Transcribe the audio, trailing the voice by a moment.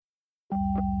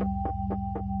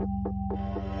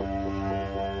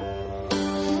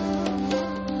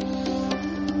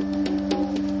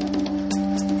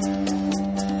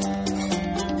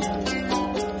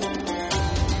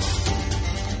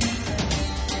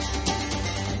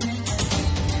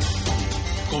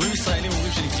גורמים ישראלים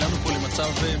אומרים שנקלענו פה למצב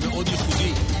מאוד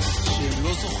ייחודי, שהם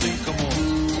לא זוכרים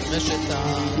כמוהו. רשת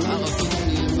הערבית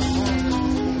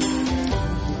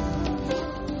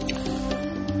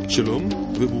שלום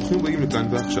וברוכים הבאים לכאן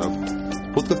ועכשיו,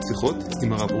 פודקאסט שיחות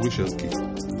עם הרב אורי שרקי.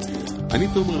 אני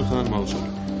תומר לחנן מרשל.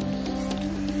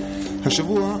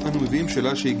 השבוע אנו מביאים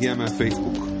שאלה שהגיעה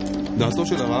מהפייסבוק, דעתו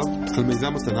של הרב על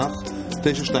מיזם התנ"ך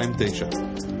 929.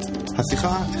 השיחה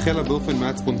החלה באופן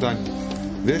מעט ספונטני,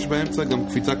 ויש באמצע גם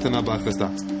קפיצה קטנה בהקלטה.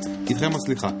 איתכם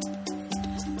הסליחה.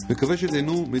 מקווה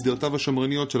שתהנו מדעותיו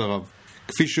השמרניות של הרב,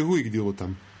 כפי שהוא הגדיר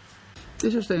אותם.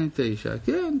 929,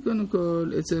 כן, קודם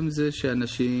כל, עצם זה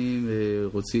שאנשים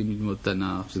רוצים ללמוד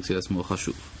תנ"ך, זה כשלעצמו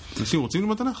חשוב. אנשים רוצים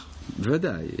ללמוד תנ"ך?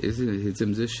 בוודאי,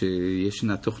 עצם זה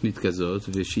שישנה תוכנית כזאת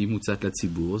ושהיא מוצעת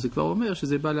לציבור, זה כבר אומר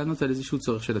שזה בא לענות על איזשהו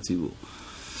צורך של הציבור.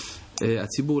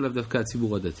 הציבור לאו דווקא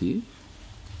הציבור הדתי,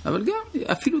 אבל גם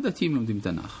אפילו דתיים לומדים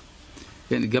תנ"ך.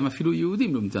 כן, גם אפילו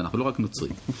יהודים לומדים תנ"ך, לא רק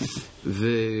נוצרים.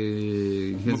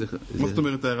 מה זאת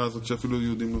אומרת ההערה הזאת שאפילו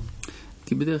יהודים לא?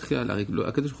 כי בדרך כלל,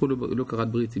 הקדוש ברוך הוא לא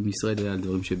קראת ברית עם ישראל על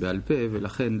דברים שבעל פה,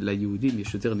 ולכן ליהודים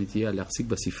יש יותר נטייה להחזיק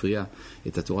בספרייה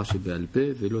את התורה שבעל פה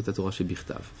ולא את התורה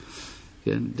שבכתב.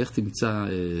 כן? לך תמצא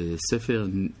ספר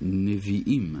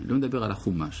נביאים, לא מדבר על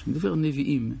החומש, מדבר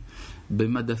נביאים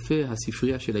במדפי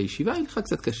הספרייה של הישיבה, יהיה לך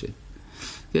קצת קשה.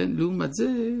 כן? לעומת זה,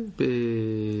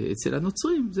 אצל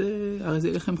הנוצרים, הרי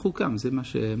זה לחם חוקם, זה מה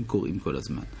שהם קוראים כל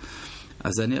הזמן.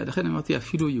 אז לכן אמרתי,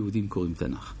 אפילו יהודים קוראים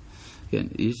תנ"ך. כן,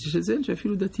 יש לציין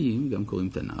שאפילו דתיים גם קוראים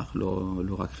תנ"ך,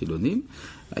 לא רק חילונים.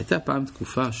 הייתה פעם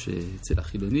תקופה שאצל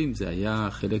החילונים זה היה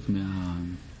חלק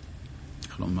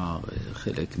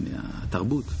חלק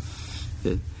מהתרבות.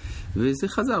 כן? וזה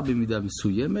חזר במידה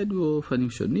מסוימת באופנים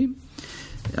שונים.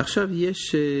 עכשיו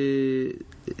יש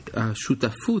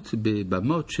השותפות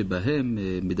בבמות שבהם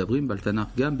מדברים על תנ"ך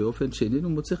גם באופן שאיננו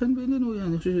מוצא חן בעינינו,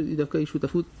 אני חושב שדווקא היא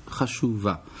שותפות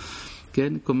חשובה.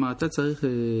 כן, כלומר, אתה צריך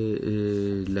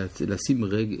לשים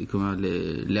כלומר,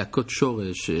 להכות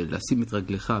שורש, לשים את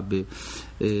רגלך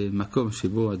במקום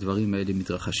שבו הדברים האלה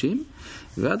מתרחשים,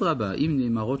 ועד רבה, אם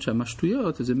נאמרות שם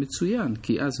שטויות, זה מצוין,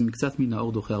 כי אז מקצת מן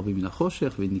האור דוחה הרבה מן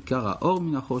החושך, וניכר האור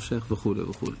מן החושך וכו'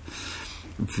 וכו'.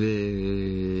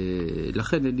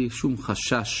 ולכן אין לי שום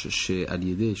חשש שעל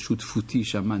ידי שותפותי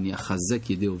שם אני אחזק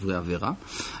ידי עוברי עבירה.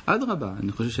 עד רבה,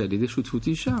 אני חושב שעל ידי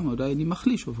שותפותי שם אולי אני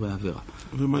מחליש עוברי עבירה.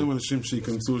 ומה עם אנשים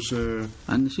שיכנסו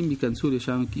אנשים ייכנסו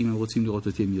לשם כי אם הם רוצים לראות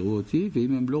אותי הם יראו אותי,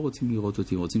 ואם הם לא רוצים לראות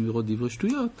אותי, הם רוצים לראות דברי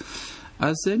שטויות,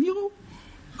 אז הם יראו.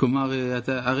 כלומר,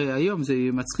 הרי היום זה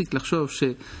מצחיק לחשוב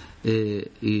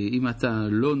שאם אתה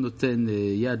לא נותן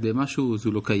יד למשהו,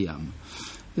 זה לא קיים.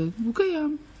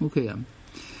 הוא קיים.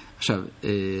 עכשיו,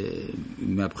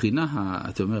 מהבחינה,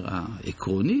 אתה אומר,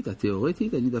 העקרונית,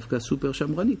 התיאורטית, אני דווקא סופר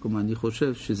שמרני. כלומר, אני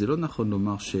חושב שזה לא נכון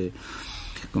לומר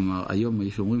כלומר, היום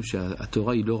יש אומרים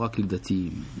שהתורה היא לא רק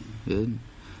לדתיים. כן?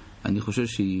 אני חושב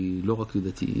שהיא לא רק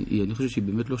לדתיים, אני חושב שהיא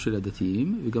באמת לא של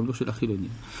הדתיים וגם לא של החילונים.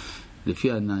 לפי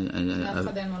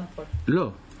לאף אין מונופול.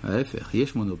 לא, ההפך,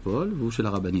 יש מונופול והוא של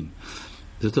הרבנים.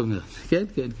 זאת אומרת,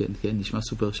 כן, נשמע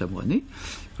סופר שמרני.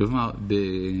 כלומר,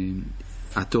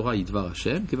 התורה היא דבר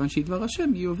השם, כיוון שהיא דבר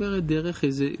השם, היא עוברת דרך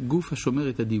איזה גוף השומר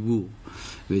את הדיבור,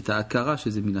 ואת ההכרה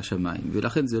שזה מן השמיים.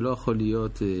 ולכן זה לא יכול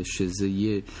להיות שזה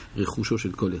יהיה רכושו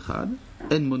של כל אחד.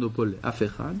 אין מונופול לאף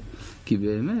אחד, כי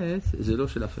באמת זה לא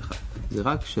של אף אחד. זה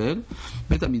רק של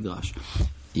בית המדרש.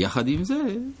 יחד עם זה,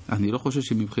 אני לא חושב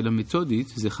שמבחינה מתודית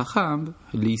זה חכם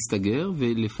להסתגר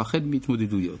ולפחד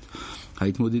מהתמודדויות.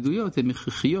 ההתמודדויות הן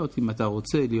הכרחיות אם אתה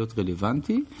רוצה להיות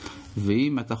רלוונטי,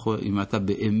 ואם אתה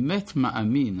באמת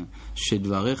מאמין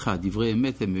שדבריך, דברי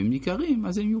אמת הם ניכרים,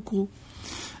 אז הם יוכרו.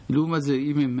 לעומת זה,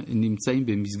 אם הם נמצאים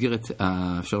במסגרת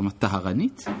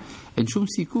טהרנית, אין שום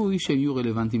סיכוי שהם יהיו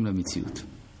רלוונטיים למציאות.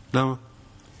 למה?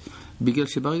 בגלל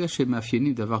שברגע שהם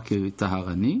מאפיינים דבר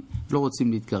כטהרני, לא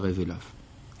רוצים להתקרב אליו.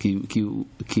 כי הוא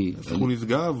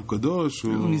נשגב, הוא קדוש.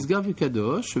 הוא נשגב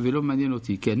וקדוש, ולא מעניין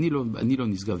אותי, כי אני לא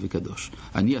נשגב וקדוש.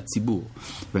 אני הציבור.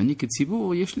 ואני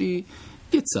כציבור, יש לי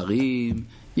יצרים,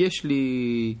 יש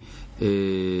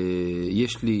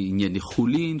לי ענייני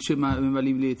חולין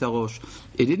שממלאים לי את הראש.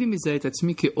 אינני מזהה את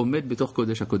עצמי כעומד בתוך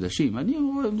קודש הקודשים. אני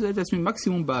מזהה את עצמי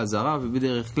מקסימום בעזרה,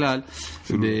 ובדרך כלל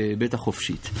בבית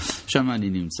החופשית. שם אני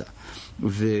נמצא.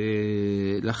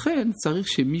 ולכן צריך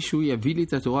שמישהו יביא לי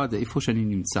את התורה עד איפה שאני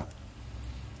נמצא.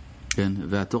 כן?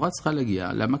 והתורה צריכה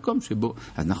להגיע למקום שבו,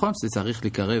 אז נכון שזה צריך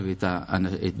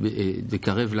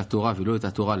לקרב לתורה ולא את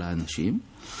התורה לאנשים,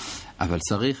 אבל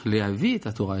צריך להביא את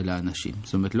התורה אל האנשים.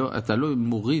 זאת אומרת, אתה לא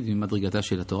מוריד ממדרגתה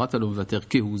של התורה, אתה לא מוותר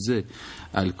כהוא זה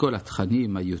על כל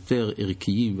התכנים היותר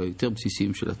ערכיים והיותר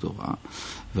בסיסיים של התורה,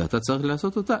 ואתה צריך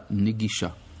לעשות אותה נגישה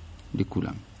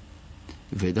לכולם.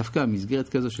 ודווקא המסגרת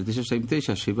כזו של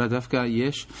 929, שבה דווקא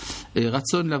יש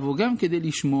רצון לבוא גם כדי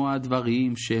לשמוע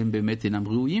דברים שהם באמת אינם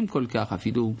ראויים כל כך,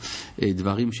 אפילו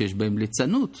דברים שיש בהם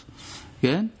ליצנות,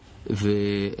 כן?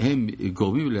 והם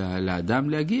גורמים לאדם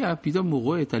להגיע, פתאום הוא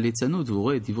רואה את הליצנות והוא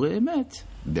רואה את דברי אמת,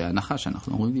 בהנחה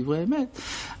שאנחנו אומרים דברי אמת,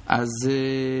 אז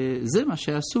זה מה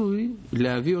שעשוי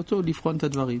להביא אותו לבחון את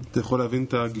הדברים. אתה יכול להבין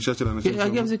את הגישה של האנשים?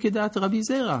 אגב, זה כדעת רבי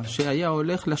זרע, שהיה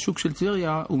הולך לשוק של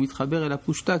טבריה, הוא מתחבר אל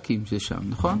הפושטקים ששם,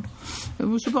 נכון?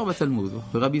 הוא מסופר בתלמוד.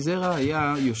 רבי זרע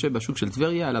היה יושב בשוק של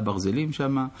טבריה, על הברזלים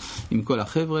שם, עם כל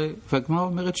החבר'ה, והגמרא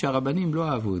אומרת שהרבנים לא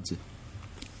אהבו את זה.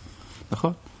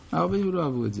 נכון? הרבנים לא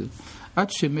אהבו את זה. עד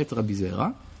שמת רבי זרע,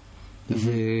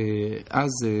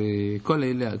 ואז כל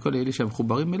אלה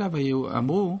שמחוברים אליו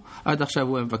אמרו, עד עכשיו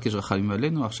הוא מבקש רחמים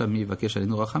עלינו, עכשיו מי יבקש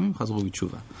עלינו רחמים, חזרו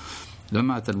בתשובה.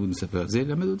 למה התלמוד מספר את זה?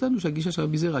 למד אותנו שהגישה של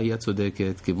רבי זרע היה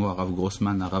צודקת, כמו הרב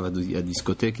גרוסמן, הרב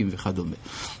הדיסקוטקים וכדומה.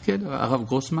 כן, הרב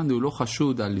גרוסמן הוא לא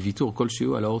חשוד על ויתור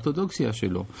כלשהו על האורתודוקסיה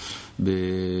שלו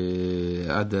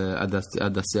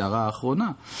עד הסערה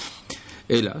האחרונה,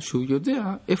 אלא שהוא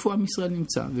יודע איפה עם ישראל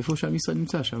נמצא, ואיפה שעם ישראל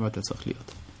נמצא, שם אתה צריך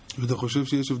להיות. ואתה חושב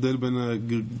שיש הבדל בין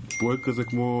פרויקט כזה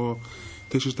כמו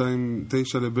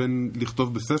 929 לבין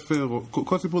לכתוב בספר, או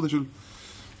כל הסיפור הזה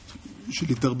של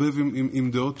להתערבב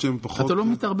עם דעות שהן פחות... אתה לא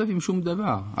מתערבב עם שום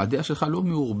דבר, הדעה שלך לא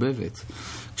מעורבבת.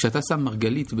 כשאתה שם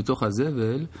מרגלית בתוך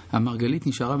הזבל, המרגלית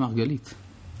נשארה מרגלית.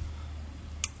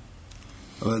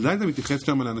 אבל עדיין אתה מתייחס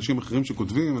שם לאנשים אחרים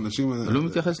שכותבים, אנשים... אני לא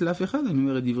מתייחס לאף אחד, אני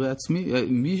אומר את דברי עצמי.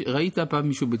 ראית פעם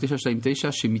מישהו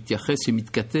ב-929 שמתייחס,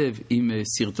 שמתכתב עם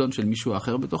סרטון של מישהו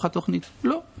אחר בתוך התוכנית?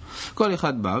 לא. כל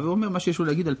אחד בא ואומר מה שיש לו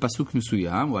להגיד על פסוק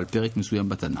מסוים או על פרק מסוים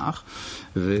בתנ"ך,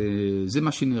 וזה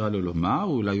מה שנראה לו לומר.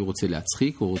 אולי הוא רוצה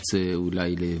להצחיק, הוא רוצה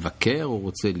אולי לבקר, הוא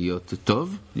רוצה להיות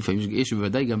טוב. לפעמים יש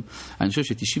בוודאי גם, אני חושב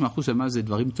ש90% שמה זה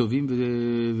דברים טובים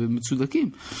ומצודקים.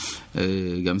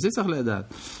 גם זה צריך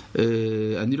לדעת.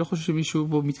 אני לא חושב שמישהו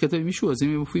בו מתכתב עם מישהו, אז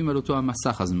הם מופיעים על אותו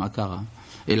המסך, אז מה קרה?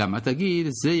 אלא מה תגיד,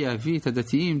 זה יביא את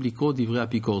הדתיים לקרוא דברי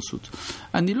אפיקורסות.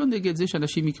 אני לא נגד זה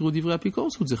שאנשים יקראו דברי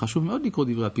אפיקורסות, זה חשוב מאוד לקרוא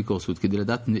דברי אפיקורסות, כדי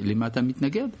לדעת למה אתה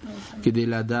מתנגד, כדי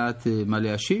לדעת מה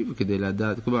להשיב, כדי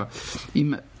לדעת, כלומר,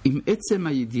 אם עצם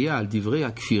הידיעה על דברי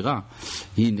הכפירה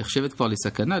היא נחשבת כבר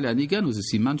לסכנה, לאן הגענו? זה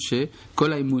סימן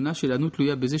שכל האמונה שלנו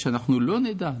תלויה בזה שאנחנו לא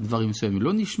נדע דברים מסוימים,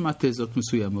 לא נשמע תזות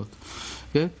מסוימות.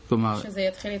 כן? כלומר... שזה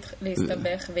יתחיל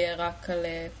להסתבך ויהיה רק על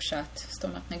פשט. זאת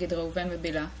אומרת, נגיד ראובן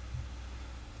ובילה.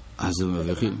 אז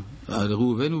על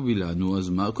ראובן ובילה, נו, אז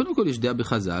מה? קודם כל יש דעה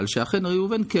בחז"ל שאכן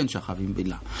ראובן כן שכב עם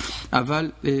בילה.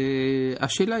 אבל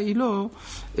השאלה היא לא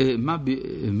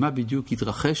מה בדיוק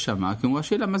התרחש שם, כמו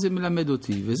השאלה מה זה מלמד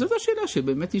אותי, וזאת השאלה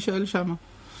שבאמת תישאל שם.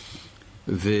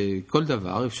 וכל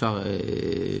דבר אפשר,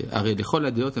 הרי לכל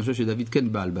הדעות אני חושב שדוד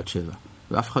כן בעל בת שבע,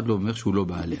 ואף אחד לא אומר שהוא לא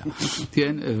בעליה.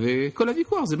 כן? וכל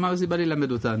הוויכוח זה מה זה בא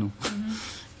ללמד אותנו.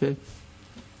 כן?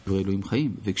 דברי אלוהים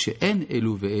חיים, וכשאין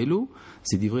אלו ואלו,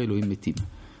 זה דברי אלוהים מתים.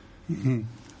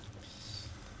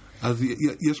 אז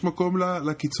יש מקום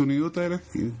לקיצוניות האלה?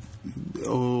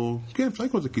 או, כן, אפשר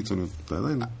לקרוא את זה קיצוניות.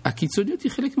 הקיצוניות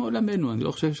היא חלק מעולמנו, אני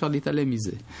לא חושב שאפשר להתעלם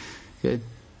מזה. כן?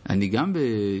 אני גם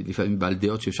לפעמים בעל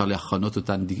דעות שאפשר להכנות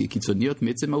אותן קיצוניות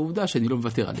מעצם העובדה שאני לא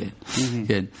מוותר עליהן.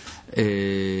 כן.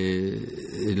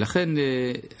 לכן,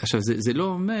 עכשיו, זה לא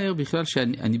אומר בכלל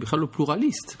שאני בכלל לא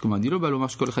פלורליסט. כלומר, אני לא בא לומר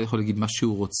שכל אחד יכול להגיד מה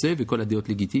שהוא רוצה וכל הדעות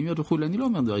לגיטימיות וכו', אני לא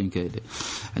אומר דברים כאלה.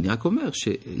 אני רק אומר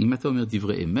שאם אתה אומר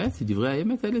דברי אמת, דברי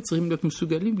האמת האלה צריכים להיות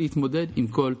מסוגלים להתמודד עם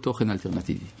כל תוכן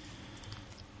אלטרנטיבי.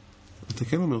 אתה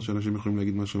כן אומר שאנשים יכולים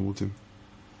להגיד מה שהם רוצים.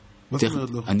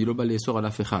 אני לא בא לאסור על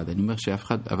אף אחד, אני אומר שאף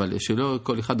אחד, אבל שלא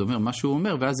כל אחד אומר מה שהוא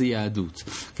אומר, ואז זה יהדות.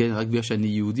 כן, רק בגלל שאני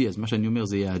יהודי, אז מה שאני אומר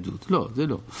זה יהדות. לא, זה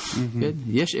לא. כן?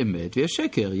 יש אמת ויש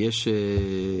שקר,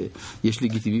 יש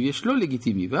לגיטימי ויש לא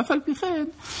לגיטימי, ואף על פי כן,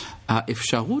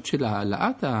 האפשרות של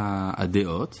העלאת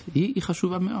הדעות היא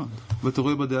חשובה מאוד. ואתה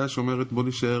רואה בדעה שאומרת בוא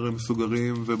נשאר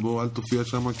מסוגרים ובוא אל תופיע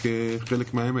שם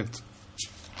כחלק מהאמת.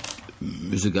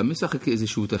 זה גם משחק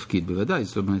איזשהו תפקיד, בוודאי.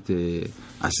 זאת אומרת,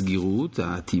 הסגירות,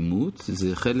 האטימות,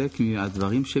 זה חלק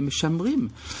מהדברים שמשמרים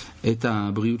את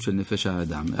הבריאות של נפש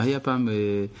האדם. היה פעם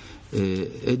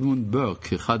אדמונד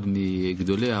ברק, אחד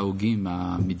מגדולי ההוגים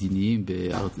המדיניים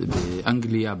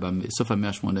באנגליה בסוף המאה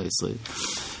ה-18,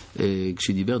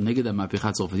 כשדיבר נגד המהפכה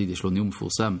הצרפתית, יש לו נאום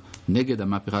מפורסם נגד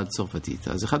המהפכה הצרפתית.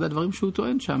 אז אחד הדברים שהוא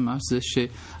טוען שם זה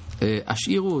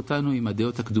שהשאירו אותנו עם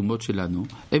הדעות הקדומות שלנו,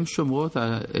 הן שומרות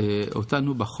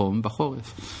אותנו בחום,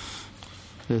 בחורף.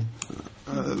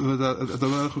 אתה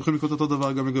אומר, אנחנו יכולים לקרוא אותו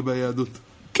דבר גם לגבי היהדות.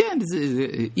 כן,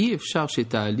 אי אפשר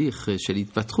שתהליך של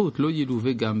התפתחות לא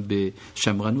ילווה גם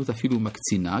בשמרנות אפילו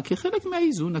מקצינה, כחלק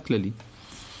מהאיזון הכללי.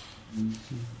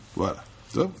 וואלה.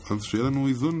 טוב, אז שיהיה לנו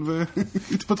איזון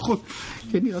והתפתחות.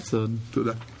 כן, יהיה רצון.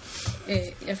 תודה.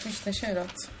 יש לי שתי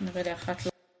שאלות, נראה לי אחת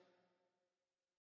לא.